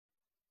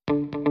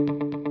Everyone,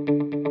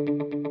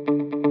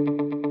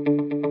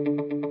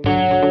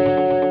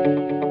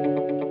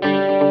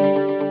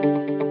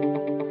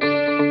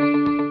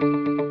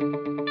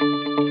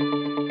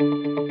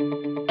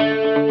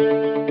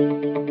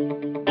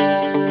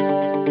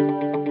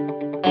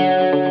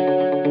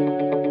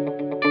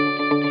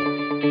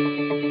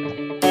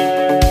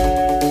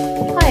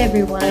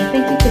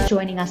 thank you for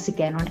joining us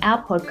again on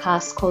our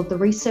podcast called The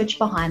Research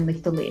Behind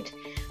Lift the Lid,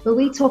 where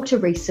we talk to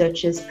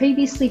researchers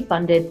previously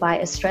funded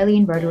by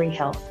Australian Rotary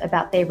Health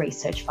about their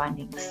research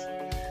findings.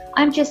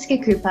 I'm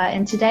Jessica Cooper,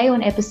 and today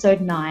on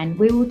episode 9,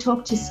 we will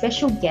talk to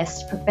special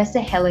guest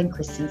Professor Helen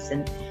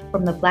Christensen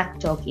from the Black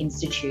Dog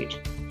Institute.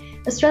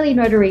 Australian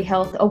Rotary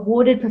Health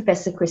awarded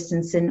Professor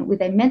Christensen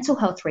with a mental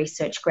health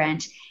research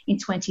grant in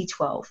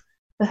 2012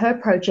 for her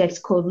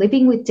project called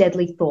Living with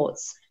Deadly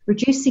Thoughts,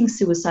 Reducing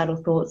Suicidal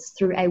Thoughts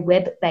Through a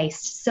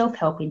Web-Based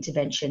Self-Help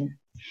Intervention.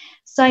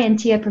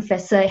 Scientia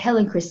Professor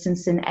Helen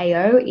Christensen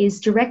AO is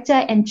Director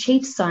and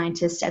Chief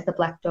Scientist at the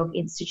Black Dog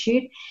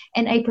Institute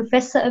and a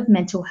Professor of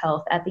Mental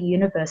Health at the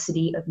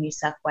University of New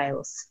South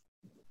Wales.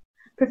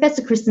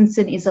 Professor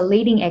Christensen is a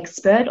leading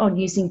expert on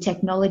using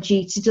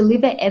technology to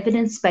deliver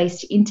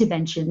evidence-based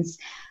interventions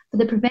for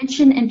the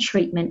prevention and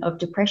treatment of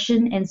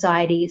depression,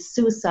 anxiety,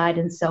 suicide,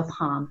 and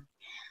self-harm.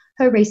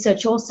 Her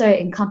research also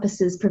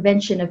encompasses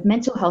prevention of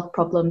mental health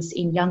problems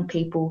in young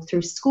people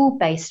through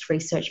school-based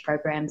research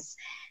programs.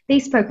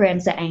 These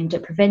programs are aimed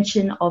at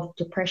prevention of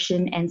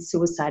depression and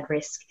suicide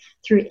risk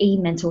through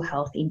e-mental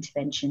health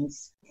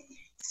interventions.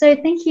 So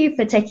thank you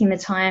for taking the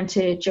time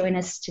to join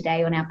us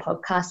today on our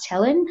podcast,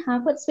 Helen.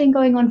 What's been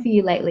going on for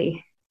you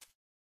lately?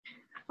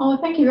 Oh,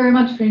 thank you very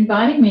much for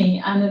inviting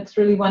me, and it's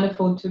really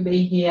wonderful to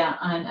be here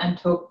and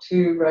talk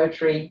to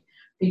Rotary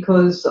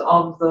because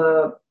of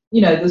the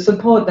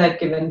support they've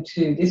given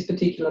to this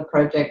particular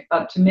project,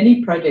 but to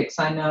many projects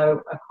I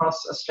know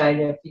across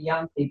Australia for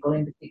young people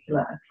in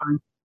particular are trying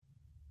to.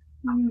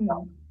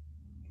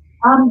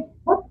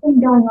 What's been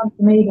going on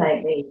for me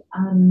lately?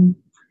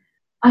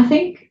 I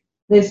think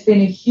there's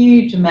been a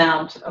huge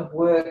amount of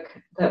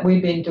work that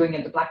we've been doing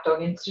at the Black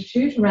Dog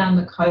Institute around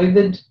the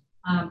COVID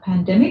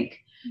pandemic.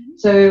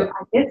 So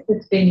I guess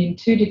it's been in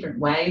two different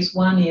ways.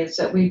 One is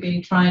that we've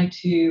been trying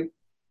to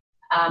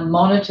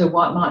monitor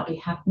what might be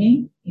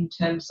happening in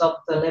terms of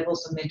the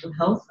levels of mental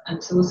health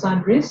and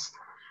suicide risk.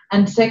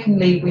 And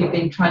secondly, we've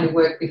been trying to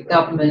work with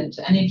government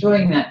and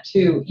enjoying that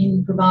too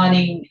in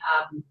providing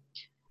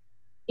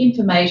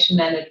information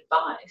and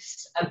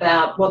advice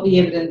about what the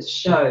evidence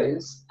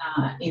shows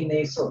in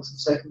these sorts of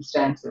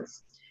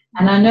circumstances.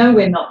 And I know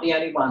we're not the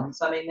only ones.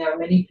 I mean, there are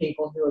many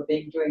people who have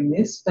been doing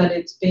this, but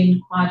it's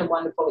been quite a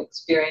wonderful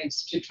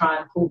experience to try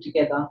and pull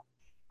together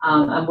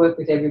and work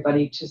with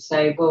everybody to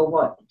say, well,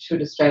 what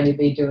should Australia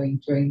be doing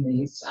during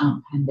these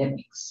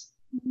pandemics?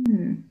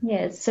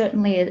 Yeah, it's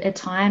certainly a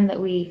time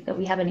that we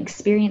haven't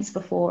experienced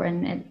before,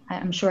 and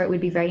I'm sure it would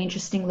be very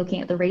interesting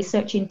looking at the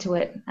research into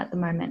it at the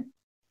moment.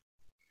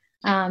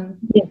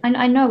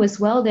 I know as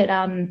well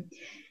that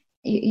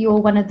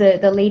you're one of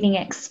the leading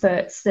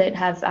experts that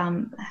have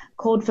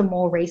called for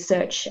more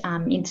research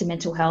into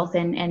mental health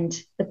and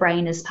the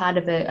brain as part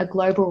of a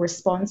global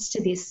response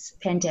to this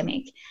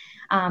pandemic.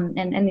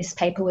 And this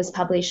paper was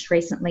published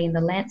recently in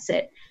The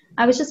Lancet.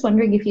 I was just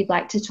wondering if you'd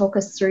like to talk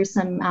us through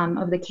some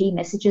of the key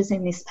messages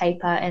in this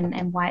paper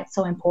and why it's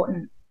so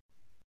important.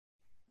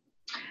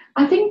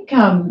 I think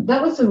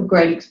that was a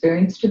great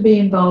experience to be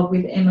involved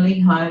with Emily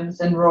Holmes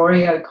and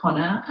Rory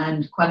O'Connor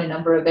and quite a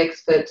number of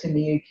experts in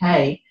the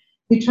UK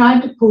who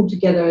tried to pull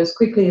together as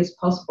quickly as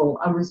possible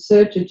a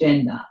research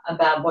agenda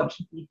about what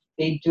should we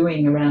be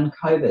doing around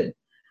COVID.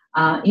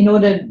 In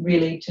order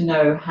really to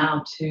know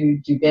how to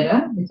do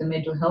better with the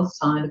mental health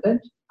side of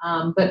it,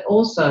 but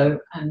also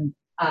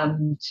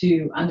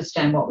to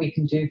understand what we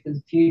can do for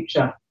the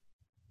future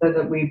so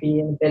that we be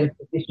in a better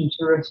position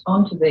to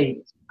respond to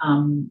these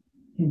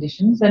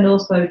conditions, and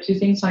also to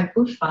things like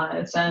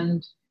bushfires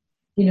and,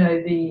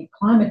 the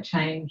climate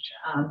change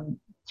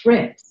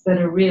threats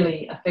that are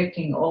really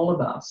affecting all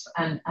of us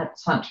and at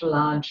such a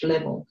large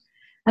level.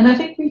 And I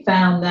think we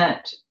found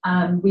that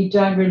we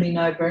don't really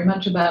know very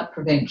much about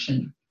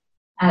prevention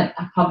at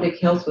a public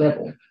health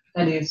level.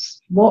 That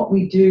is, what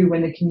we do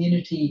when the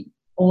community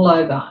all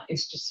over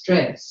is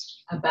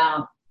distressed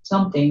about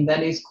something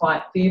that is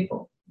quite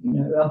fearful,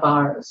 a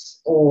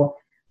virus or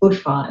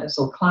bushfires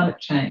or climate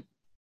change.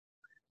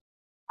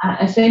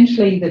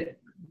 Essentially,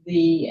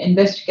 the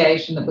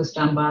investigation that was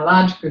done by a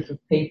large group of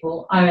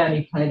people, I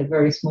only played a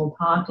very small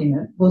part in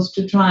it, was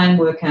to try and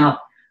work out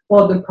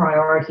what the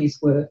priorities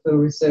were for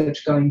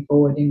research going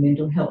forward in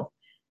mental health.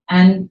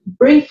 And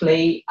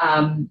briefly,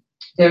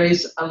 there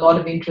is a lot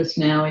of interest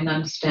now in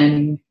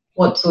understanding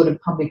what sort of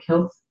public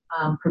health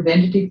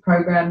preventative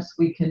programs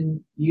we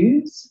can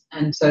use.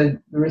 And so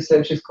the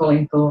research is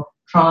calling for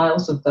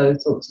trials of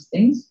those sorts of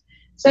things.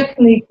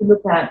 Secondly, to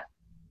look at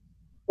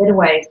better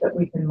ways that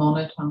we can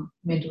monitor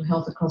mental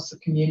health across the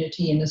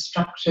community in a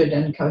structured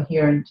and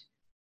coherent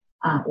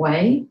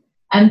way.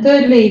 And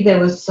thirdly, there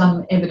was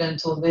some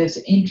evidence, or there's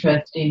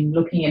interest in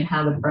looking at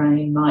how the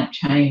brain might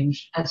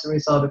change as a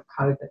result of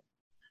COVID.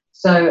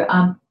 So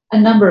a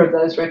number of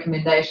those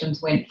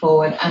recommendations went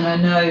forward, and I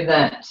know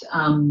that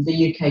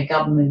the UK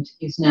government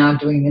is now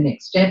doing the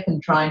next step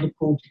and trying to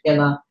pull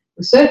together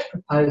research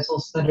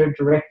proposals that are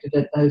directed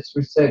at those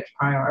research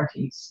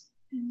priorities.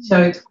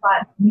 So it's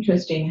quite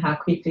interesting how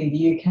quickly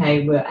the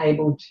UK were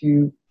able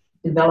to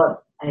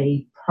develop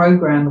a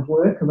program of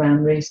work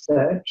around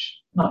research,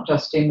 not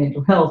just in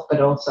mental health,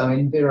 but also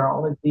in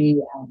virology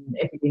and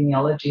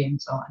epidemiology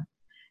and so on.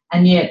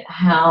 And yet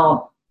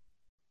how,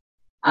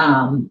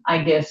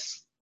 I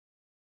guess,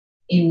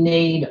 in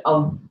need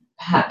of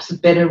perhaps a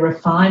better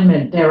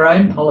refinement, their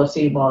own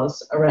policy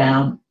was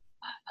around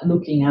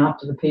looking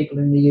after the people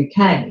in the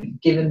UK,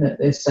 given that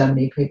there's so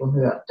many people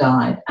who have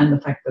died and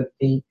the fact that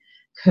the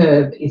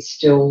curve is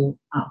still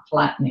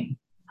flattening,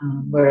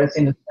 whereas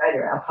in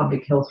Australia our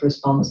public health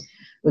response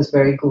was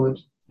very good.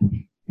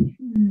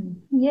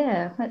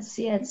 Yeah,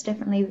 it's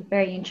definitely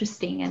very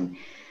interesting, and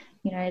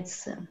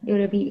it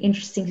would be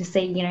interesting to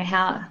see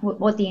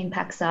what the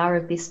impacts are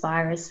of this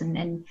virus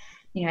and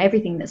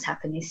everything that's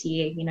happened this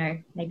year,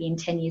 maybe in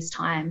 10 years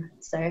time.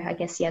 So I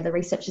guess the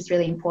research is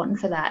really important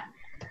for that.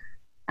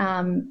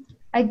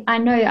 I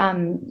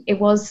know it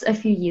was a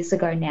few years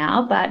ago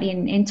now, but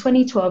in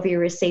 2012 you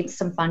received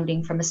some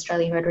funding from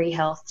Australian Rotary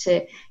Health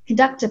to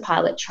conduct a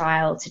pilot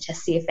trial to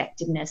test the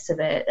effectiveness of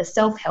a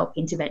self-help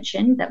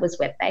intervention that was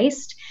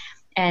web-based,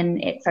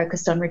 and it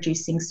focused on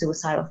reducing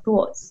suicidal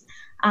thoughts.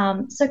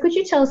 So could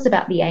you tell us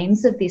about the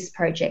aims of this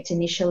project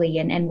initially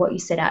and what you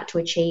set out to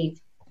achieve?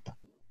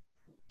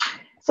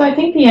 So I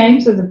think the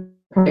aims of the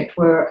project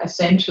were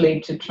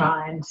essentially to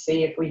try and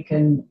see if we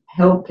can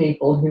help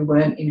people who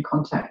weren't in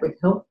contact with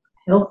health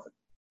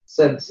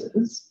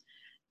services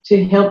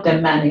to help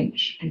them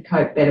manage and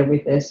cope better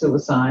with their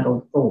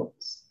suicidal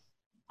thoughts.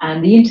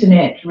 And the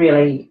internet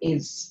really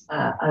is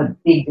a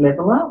big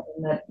leveler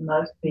in that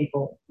most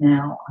people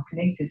now are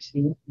connected to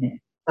the internet.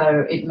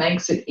 So it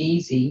makes it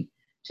easy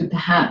to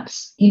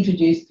perhaps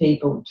introduce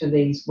people to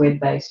these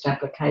web-based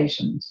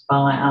applications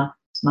via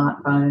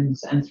smartphones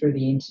and through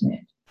the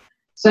internet.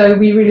 So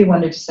we really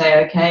wanted to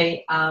say,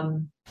 okay,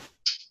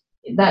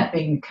 that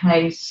being the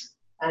case,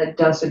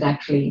 does it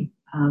actually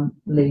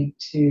lead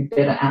to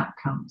better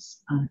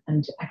outcomes,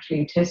 and to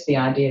actually test the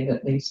idea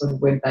that these sort of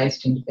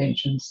web-based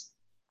interventions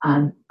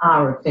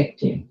are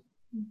effective.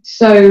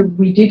 So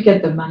we did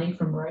get the money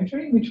from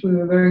Rotary, which we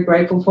were very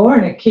grateful for,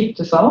 and it kicked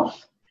us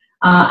off.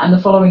 And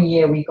the following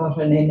year we got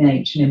an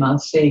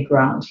NH&MRC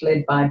grant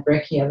led by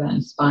Breccia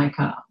van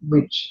Spijker,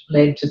 which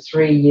led to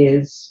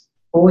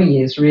 4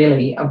 years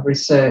really, of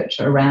research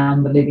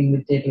around the Living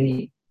with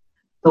Deadly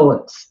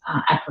Thoughts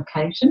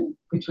application,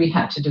 which we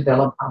had to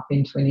develop up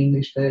into an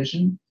English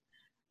version.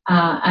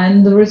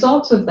 And the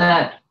results of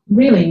that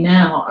really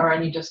now are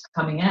only just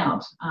coming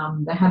out.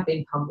 They have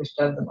been published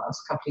over the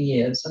last couple of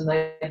years, and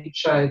they did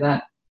show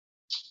that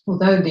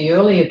although the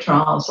earlier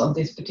trials of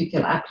this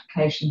particular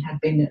application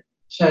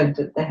showed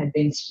that they had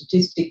been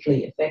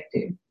statistically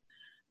effective,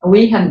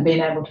 we hadn't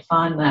been able to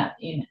find that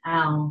in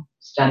our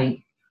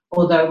study,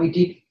 although we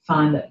did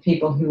find that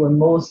people who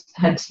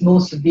had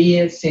more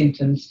severe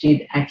symptoms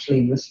did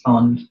actually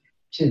respond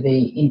to the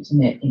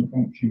internet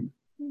intervention.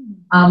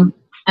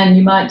 And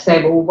you might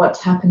say, well,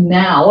 what's happened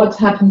now? What's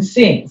happened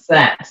since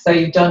that? So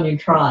you've done your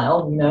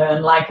trial,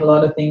 and like a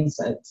lot of things,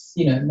 it's,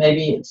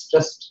 maybe it's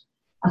just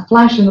a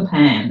flash in the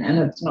pan and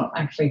it's not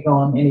actually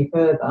gone any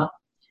further.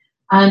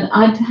 And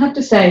I'd have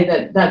to say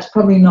that that's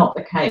probably not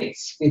the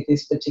case with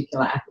this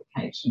particular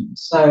application.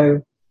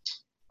 So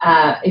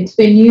it's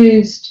been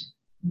used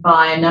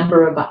by a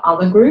number of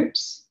other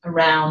groups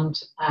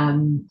around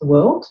the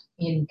world,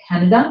 in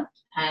Canada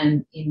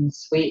and in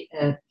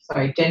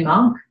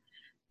Denmark,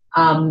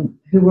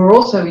 who were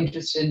also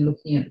interested in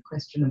looking at the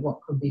question of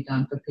what could be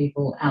done for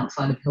people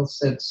outside of health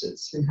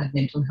services who had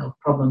mental health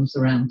problems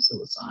around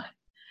suicide.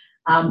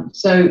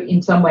 So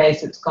in some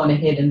ways it's gone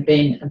ahead and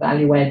been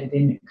evaluated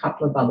in a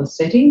couple of other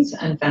settings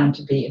and found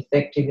to be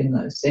effective in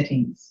those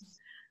settings.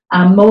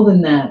 More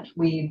than that,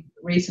 we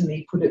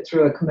recently put it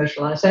through a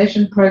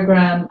commercialisation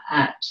program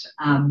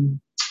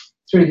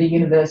through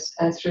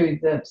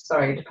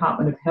the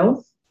Department of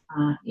Health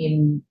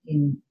in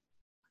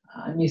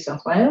New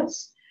South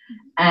Wales,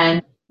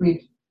 and we're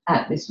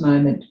at this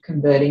moment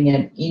converting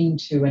it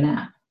into an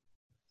app.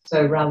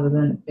 So rather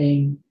than it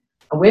being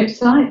a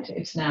website,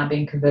 it's now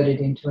being converted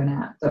into an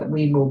app that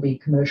we will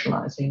be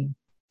commercialising.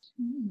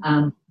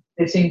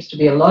 There seems to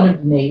be a lot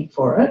of need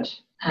for it,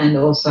 and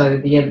also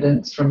the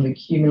evidence from the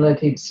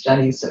cumulative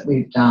studies that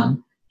we've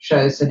done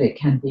shows that it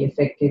can be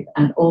effective,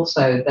 and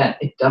also that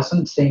it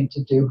doesn't seem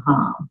to do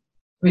harm,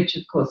 which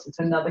of course is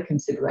another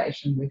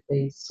consideration with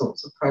these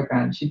sorts of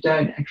programs. You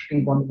don't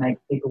actually want to make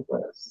people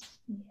worse.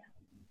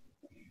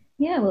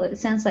 Yeah, well, it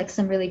sounds like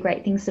some really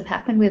great things have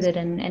happened with it,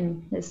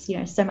 and there's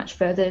so much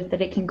further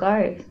that it can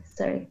go.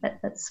 So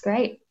that's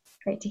great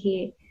to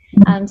hear.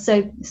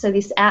 So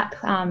this app,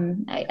 are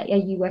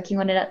you working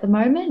on it at the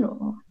moment,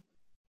 or?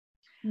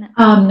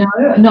 No,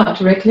 not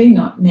directly,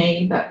 not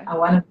me, but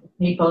one of the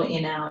people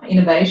in our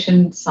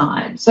innovation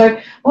side. So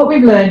what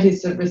we've learned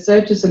is that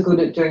researchers are good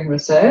at doing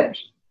research,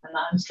 and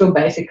I'm still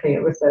basically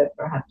a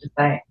researcher, I have to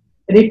say.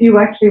 But if you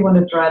actually want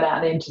to throw it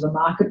out into the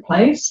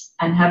marketplace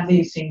and have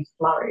these things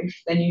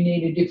flourish, then you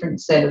need a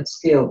different set of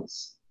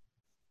skills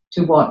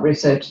to what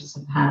researchers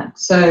have had.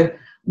 So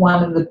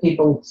one of the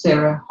people,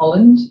 Sarah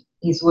Holland,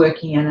 is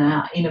working in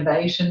our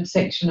innovation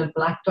section of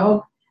Black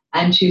Dog,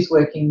 and she's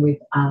working with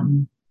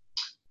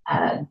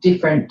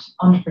different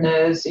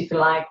entrepreneurs, if you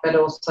like, but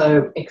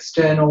also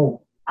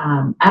external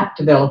app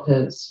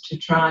developers to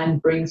try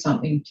and bring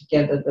something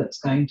together that's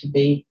going to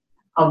be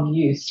of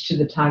use to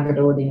the target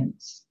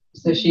audience.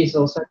 So she's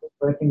also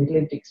working with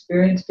lived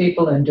experience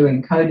people and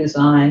doing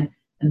co-design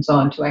and so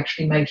on to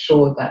actually make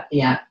sure that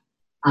the app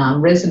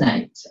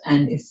resonates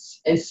and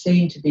is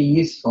seen to be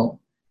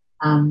useful.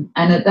 And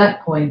at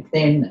that point,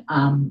 then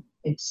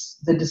it's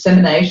the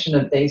dissemination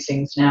of these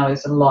things now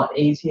is a lot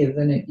easier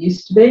than it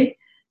used to be.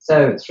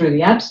 So through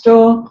the App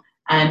Store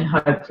and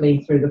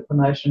hopefully through the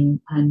promotion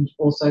and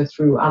also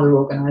through other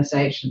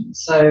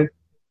organisations. So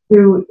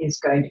who is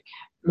going to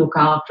look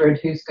after it?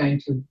 Who's going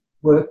to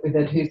work with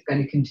it? Who's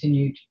going to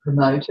continue to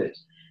promote it?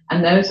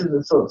 And those are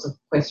the sorts of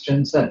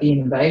questions that the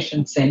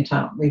Innovation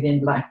Centre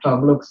within Black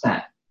Dog looks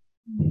at.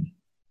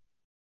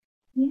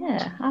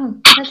 Yeah,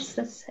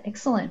 that's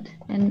excellent.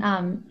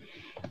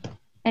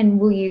 And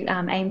will you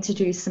aim to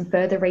do some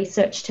further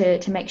research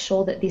to make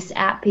sure that this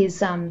app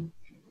is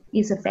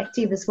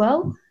effective as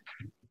well?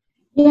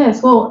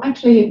 Yes, well,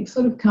 actually, it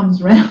sort of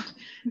comes round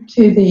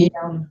to the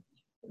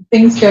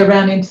things go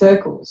round in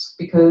circles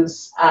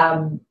because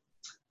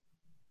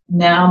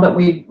now that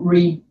we've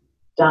redone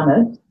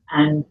it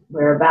and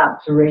we're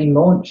about to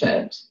relaunch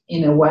it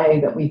in a way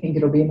that we think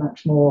it'll be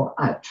much more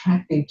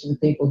attractive to the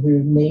people who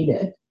need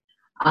it,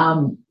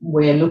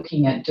 we're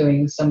looking at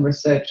doing some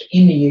research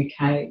in the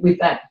UK with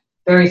that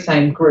very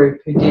same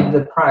group who did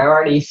the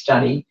priority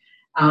study,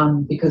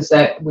 because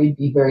that we'd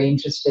be very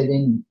interested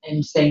in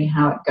seeing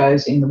how it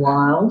goes in the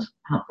wild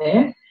out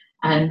there.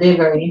 And they're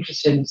very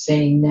interested in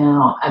seeing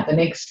now at the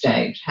next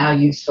stage how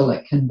useful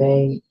it can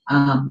be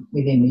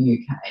within the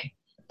UK.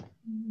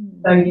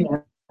 So, you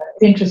know,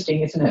 it's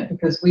interesting, isn't it?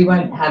 Because we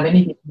won't have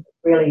anything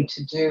really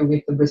to do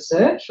with the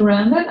research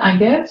around it, I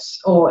guess,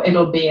 or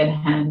it'll be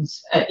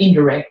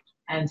indirect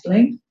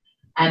handling,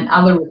 and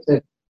other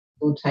researchers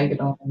will take it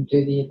on and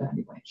do the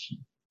evaluation.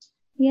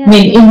 Yeah. I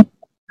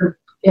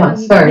mean,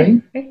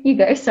 sorry. You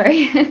go,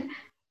 sorry.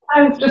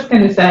 I was just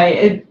going to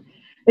say,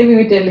 Living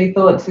with Deadly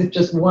Thoughts is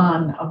just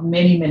one of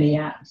many, many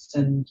apps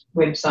and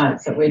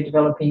websites that we're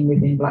developing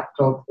within Black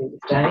Dog these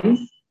days.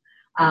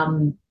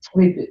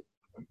 We've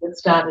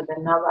started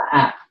another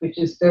app, which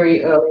is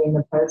very early in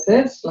the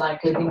process,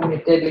 like Living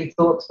with Deadly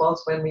Thoughts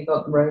was when we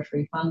got the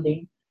Rotary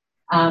funding,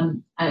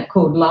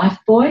 called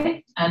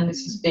Lifeboy, and this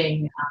is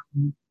being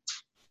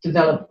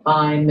developed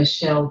by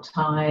Michelle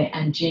Tai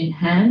and Jin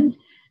Han,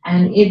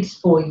 and it's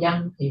for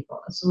young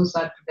people, a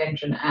suicide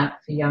prevention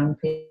app for young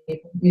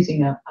people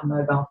using a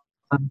mobile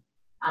phone.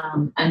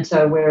 And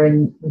so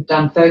we've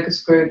done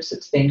focus groups,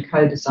 it's been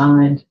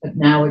co-designed, but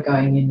now we're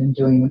going in and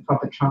doing a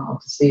proper trial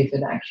to see if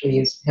it actually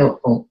is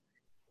helpful.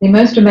 The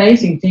most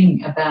amazing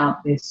thing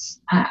about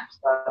this app,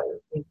 though,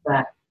 is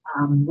that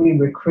we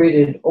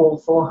recruited all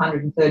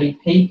 430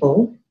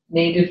 people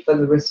needed for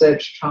the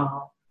research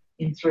trial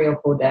in 3 or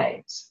 4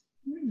 days.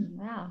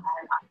 Wow. And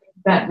I think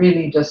that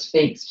really just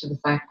speaks to the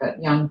fact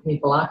that young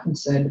people are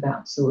concerned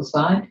about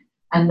suicide,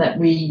 and that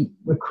we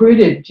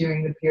recruited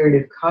during the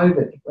period of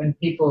COVID when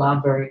people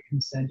are very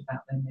concerned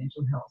about their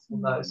mental health or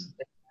those of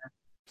their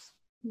families.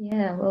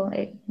 Yeah, well,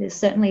 there's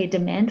certainly a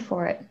demand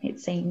for it, it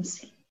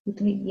seems.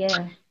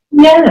 Yeah.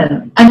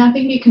 Yeah, and I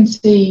think you can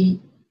see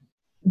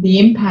the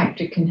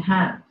impact it can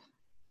have.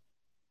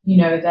 You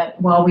know,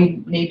 that while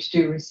we need to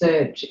do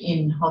research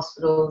in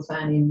hospitals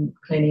and in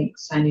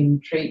clinics and in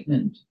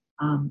treatment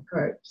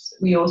groups,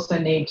 we also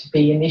need to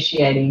be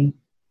initiating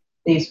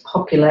these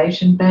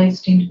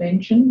population-based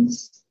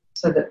interventions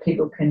so that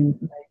people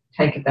can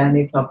take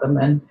advantage of them.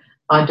 And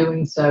by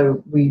doing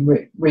so, we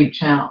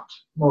reach out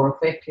more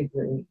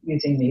effectively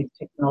using these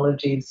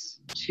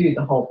technologies to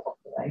the whole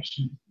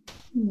population.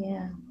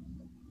 Yeah.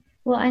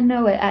 Well, I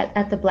know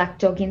at the Black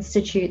Dog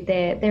Institute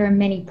there are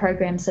many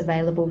programs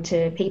available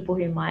to people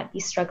who might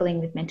be struggling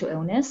with mental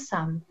illness,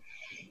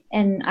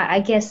 and I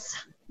guess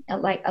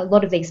like a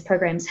lot of these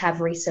programs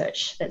have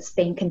research that's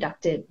being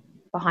conducted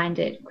behind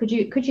it. Could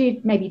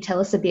you maybe tell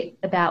us a bit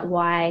about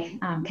why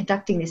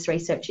conducting this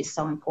research is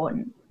so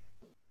important?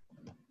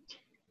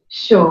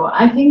 Sure.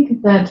 I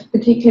think that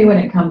particularly when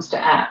it comes to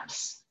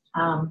apps,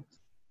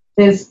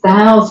 there's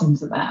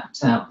thousands of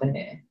apps out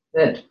there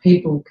that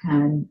people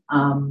can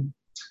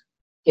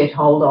get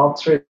hold of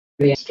through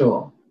the App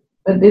Store.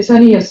 But there's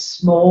only a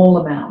small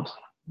amount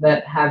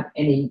that have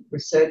any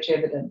research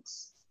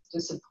evidence to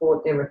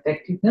support their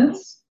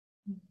effectiveness.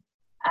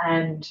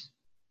 And,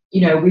 you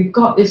know, we've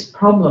got this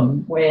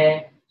problem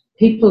where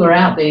people are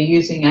out there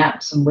using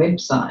apps and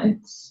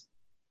websites,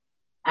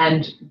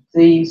 and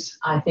these,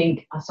 I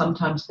think, are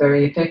sometimes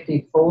very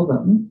effective for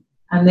them.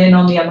 And then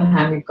on the other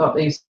hand, we've got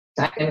these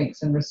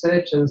academics and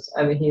researchers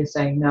over here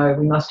saying, no,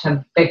 we must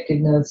have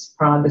effectiveness,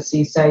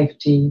 privacy,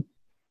 safety,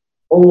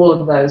 all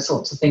of those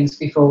sorts of things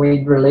before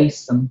we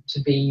release them to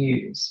be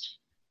used.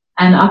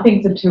 And I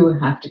think the two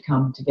have to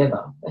come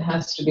together. There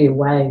has to be a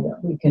way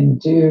that we can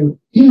do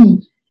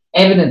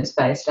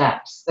evidence-based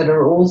apps that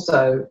are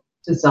also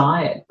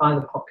desired by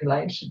the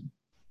population.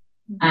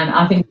 And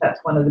I think that's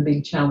one of the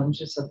big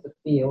challenges of the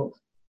field,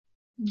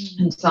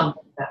 and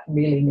something that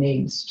really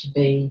needs to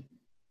be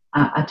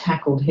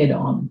tackled head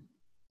on.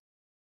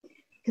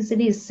 Because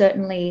it is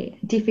certainly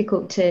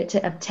difficult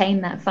to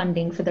obtain that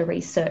funding for the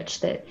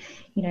research that,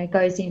 you know,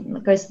 goes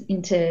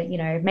into, you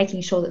know, making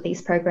sure that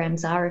these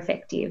programs are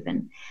effective.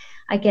 And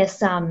I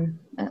guess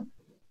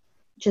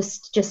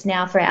just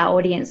now for our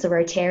audience, the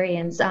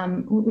Rotarians,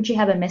 would you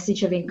have a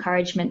message of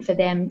encouragement for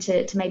them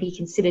to maybe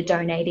consider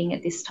donating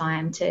at this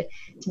time to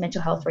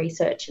mental health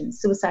research and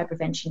suicide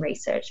prevention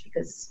research?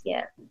 Because,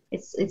 yeah,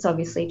 it's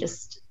obviously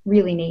just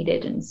really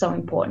needed and so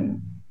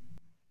important.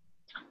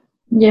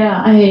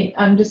 Yeah,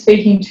 I'm just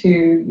speaking to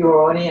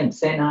your audience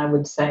then. I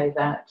would say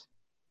that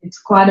it's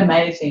quite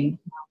amazing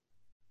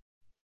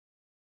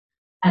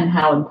and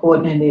how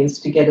important it is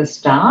to get a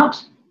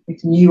start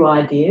with new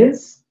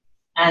ideas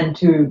and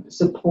to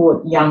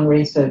support young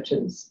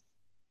researchers,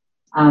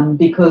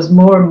 because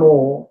more and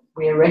more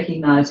we are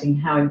recognising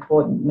how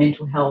important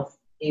mental health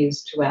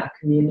is to our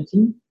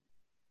community.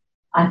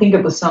 I think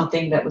it was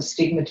something that was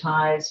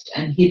stigmatised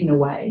and hidden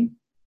away,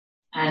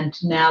 and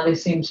now there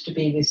seems to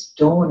be this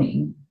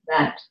dawning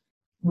that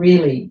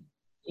really,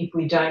 if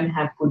we don't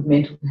have good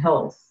mental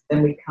health,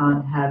 then we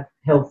can't have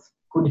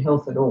good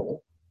health at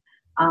all.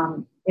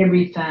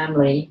 Every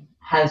family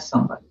has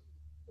somebody.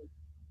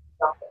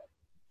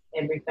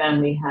 Every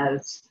family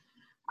has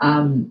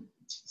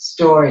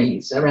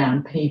stories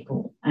around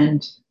people,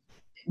 and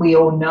we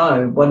all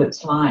know what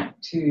it's like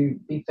to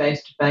be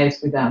face to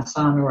face with our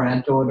son or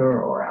our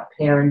daughter or our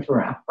parent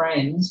or our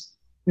friends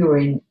who are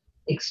in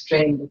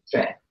extreme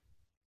distress.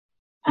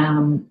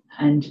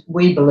 And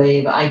we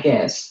believe, I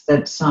guess,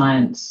 that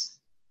science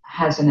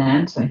has an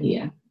answer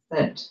here,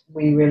 that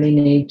we really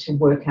need to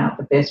work out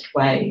the best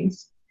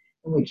ways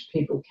in which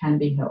people can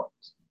be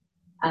helped.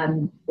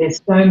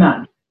 There's so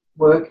much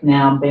work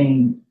now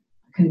being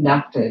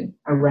conducted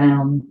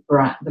around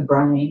the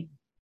brain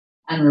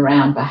and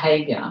around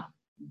behaviour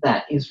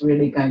that is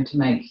really going to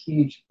make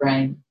huge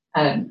brain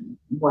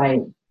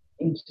way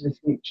into the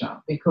future,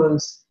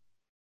 because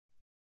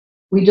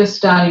we're just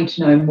starting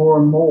to know more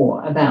and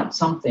more about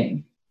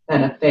something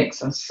that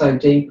affects us so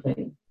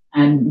deeply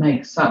and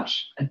makes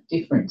such a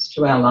difference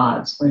to our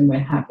lives when we're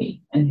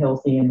happy and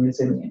healthy and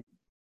resilient.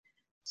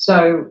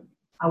 So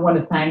I want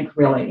to thank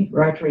really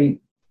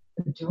Rotary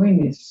for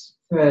doing this,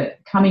 for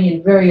coming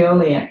in very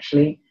early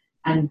actually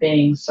and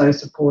being so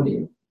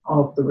supportive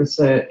of the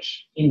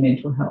research in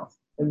mental health.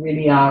 They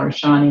really are a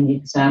shining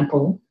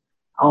example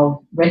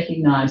of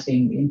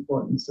recognising the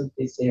importance of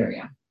this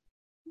area.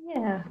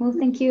 Yeah, well,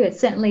 thank you.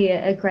 It's certainly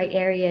a great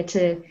area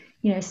to,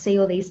 you know, see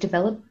all these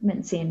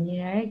developments in,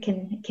 you know,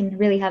 can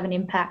really have an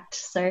impact.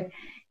 So,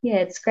 yeah,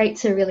 it's great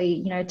to really,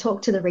 you know,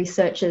 talk to the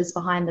researchers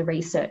behind the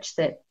research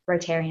that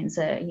Rotarians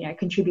are, you know,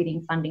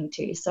 contributing funding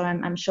to. So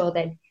I'm sure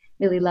they'd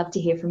really love to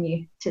hear from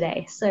you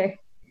today. So,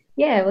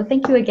 yeah, well,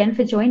 thank you again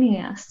for joining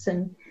us.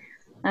 And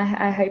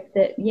I hope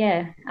that,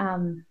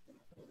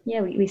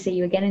 we see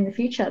you again in the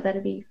future.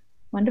 That'd be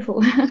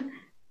wonderful.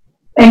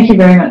 Thank you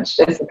very much,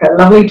 Jessica.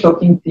 Lovely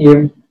talking to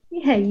you.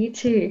 Yeah, you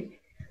too.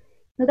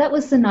 Well, that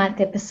was the 9th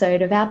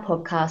episode of our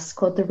podcast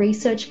called The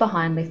Research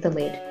Behind Lift the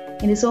Lid.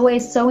 It is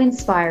always so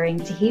inspiring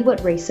to hear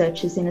what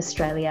researchers in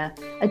Australia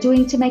are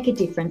doing to make a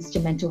difference to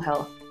mental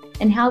health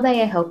and how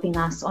they are helping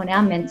us on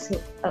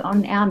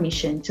our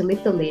mission to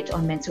lift the lid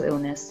on mental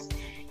illness.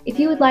 If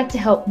you would like to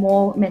help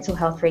more mental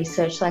health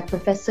research like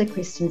Professor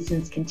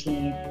Christensen's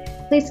continue,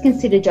 please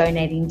consider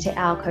donating to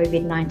our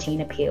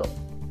COVID-19 appeal.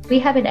 We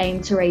have an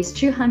aim to raise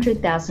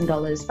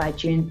 $200,000 by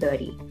June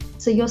 30,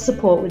 so your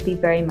support would be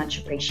very much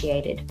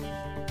appreciated.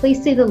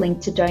 Please see the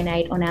link to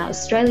donate on our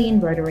Australian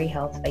Rotary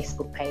Health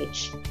Facebook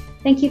page.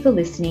 Thank you for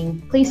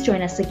listening. Please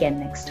join us again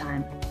next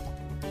time.